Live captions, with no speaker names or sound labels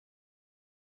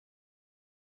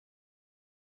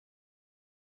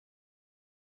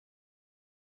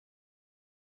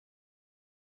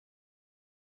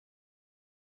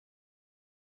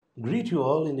Greet you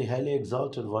all in the highly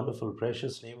exalted, wonderful,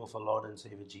 precious name of our Lord and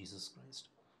Savior Jesus Christ.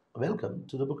 Welcome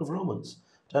to the book of Romans.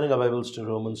 Turning our Bibles to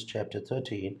Romans chapter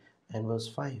 13 and verse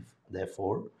 5.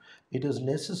 Therefore, it is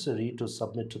necessary to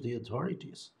submit to the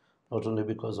authorities, not only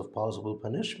because of possible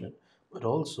punishment, but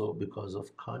also because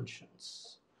of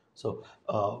conscience. So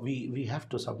we have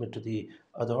to submit to the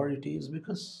authorities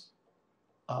because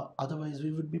otherwise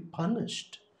we would be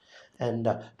punished. And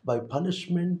by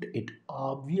punishment, it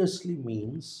obviously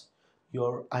means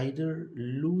you're either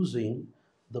losing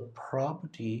the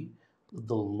property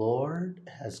the Lord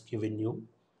has given you,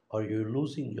 or you're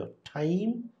losing your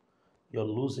time, you're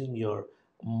losing your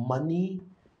money,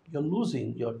 you're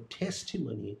losing your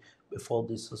testimony before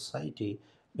the society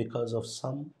because of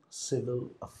some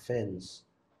civil offense.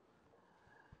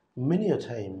 Many a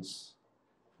times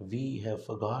we have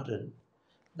forgotten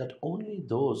that only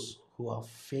those who are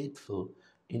faithful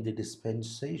in the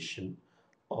dispensation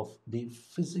of the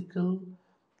physical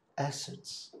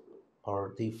assets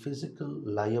or the physical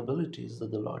liabilities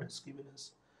that the Lord has given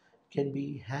us can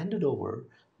be handed over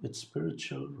with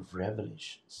spiritual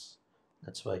revelations.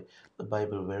 That's why the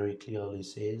Bible very clearly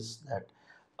says that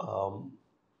um,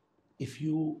 if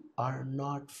you are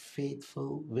not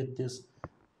faithful with this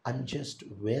unjust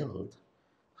wealth,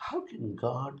 how can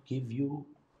God give you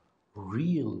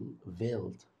real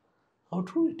wealth? How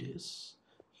true it is.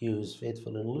 He who is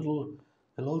faithful in little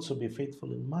will also be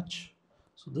faithful in much.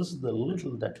 So, this is the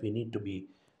little that we need to be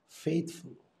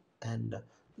faithful. And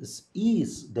this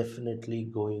is definitely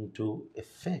going to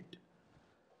affect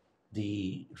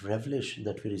the revelation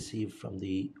that we receive from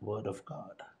the Word of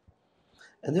God.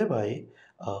 And thereby,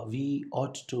 we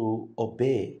ought to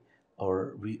obey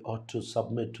or we ought to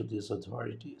submit to these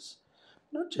authorities,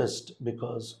 not just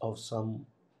because of some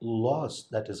loss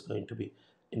that is going to be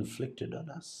inflicted on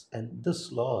us. And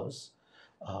this loss,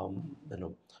 you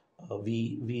know,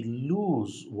 we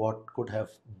lose what could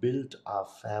have built our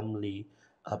family,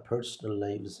 our personal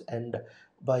lives, and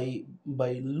by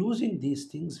losing these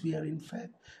things, we are in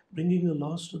fact bringing a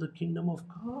loss to the kingdom of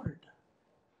God,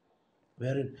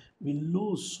 wherein we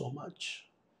lose so much.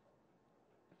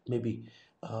 Maybe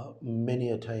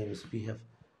many a times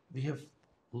we have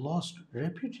lost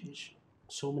reputation.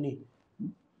 So many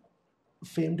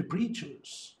famed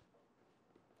preachers,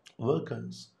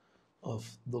 workers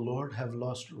of the Lord have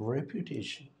lost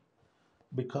reputation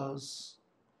because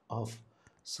of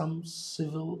some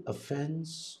civil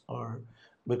offense or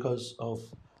because of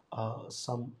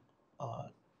some uh,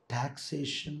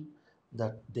 taxation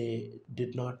that they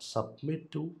did not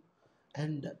submit to,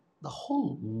 and the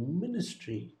whole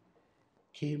ministry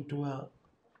came to a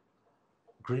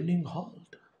grinding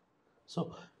halt.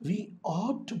 So we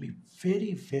ought to be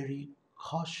very, very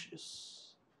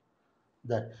cautious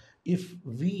that if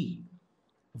we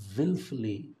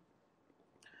willfully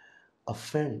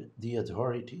offend the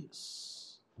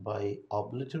authorities by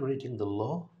obliterating the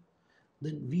law,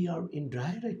 then we are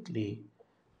indirectly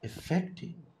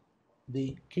affecting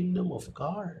the kingdom of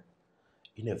God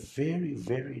in a very,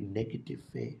 very negative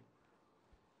way.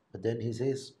 But then he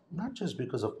says, not just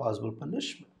because of possible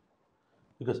punishment,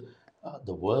 because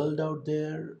the world out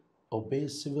there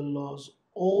obeys civil laws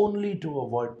only to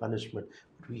avoid punishment,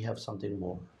 but we have something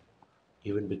more,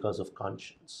 even because of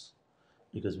conscience,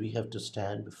 because we have to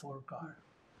stand before God.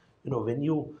 You know, when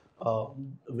you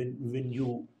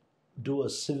do a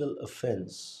civil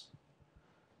offense,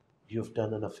 you've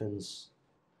done an offense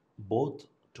both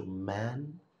to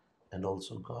man and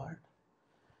also God,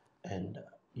 and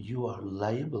you are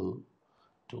liable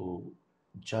to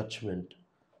judgment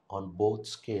on both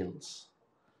scales,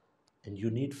 and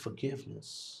you need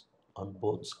forgiveness on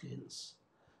both scales.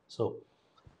 So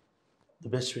the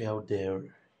best way out there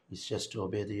is just to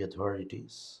obey the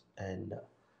authorities and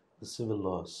the civil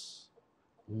laws,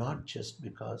 not just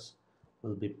because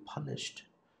we'll be punished,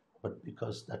 but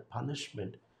because that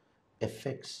punishment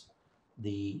affects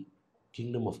the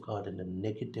kingdom of God in a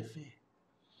negative way.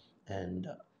 And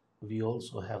we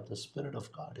also have the Spirit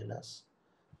of God in us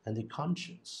and the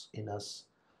conscience in us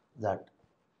that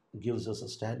gives us a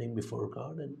standing before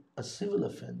God. And a civil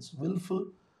offense, willful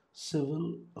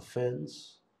civil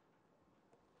offense,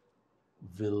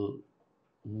 will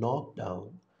knock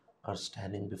down our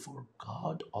standing before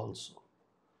God also.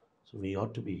 So we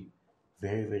ought to be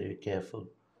very, very careful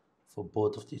for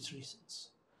both of these reasons.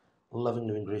 Loving,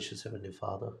 living, gracious Heavenly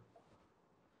Father,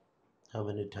 how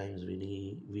many times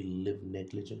we live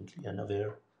negligently,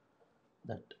 unaware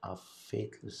that our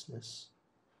faithlessness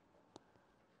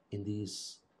in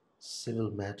these civil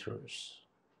matters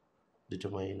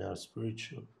determine our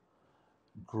spiritual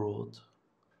growth,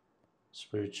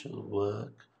 spiritual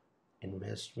work,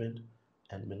 investment,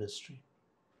 and ministry.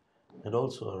 and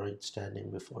also a right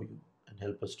standing before you, and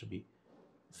help us to be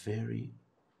very,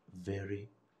 very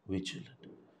vigilant.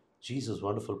 Jesus'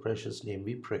 wonderful, precious name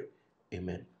we pray.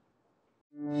 Amen.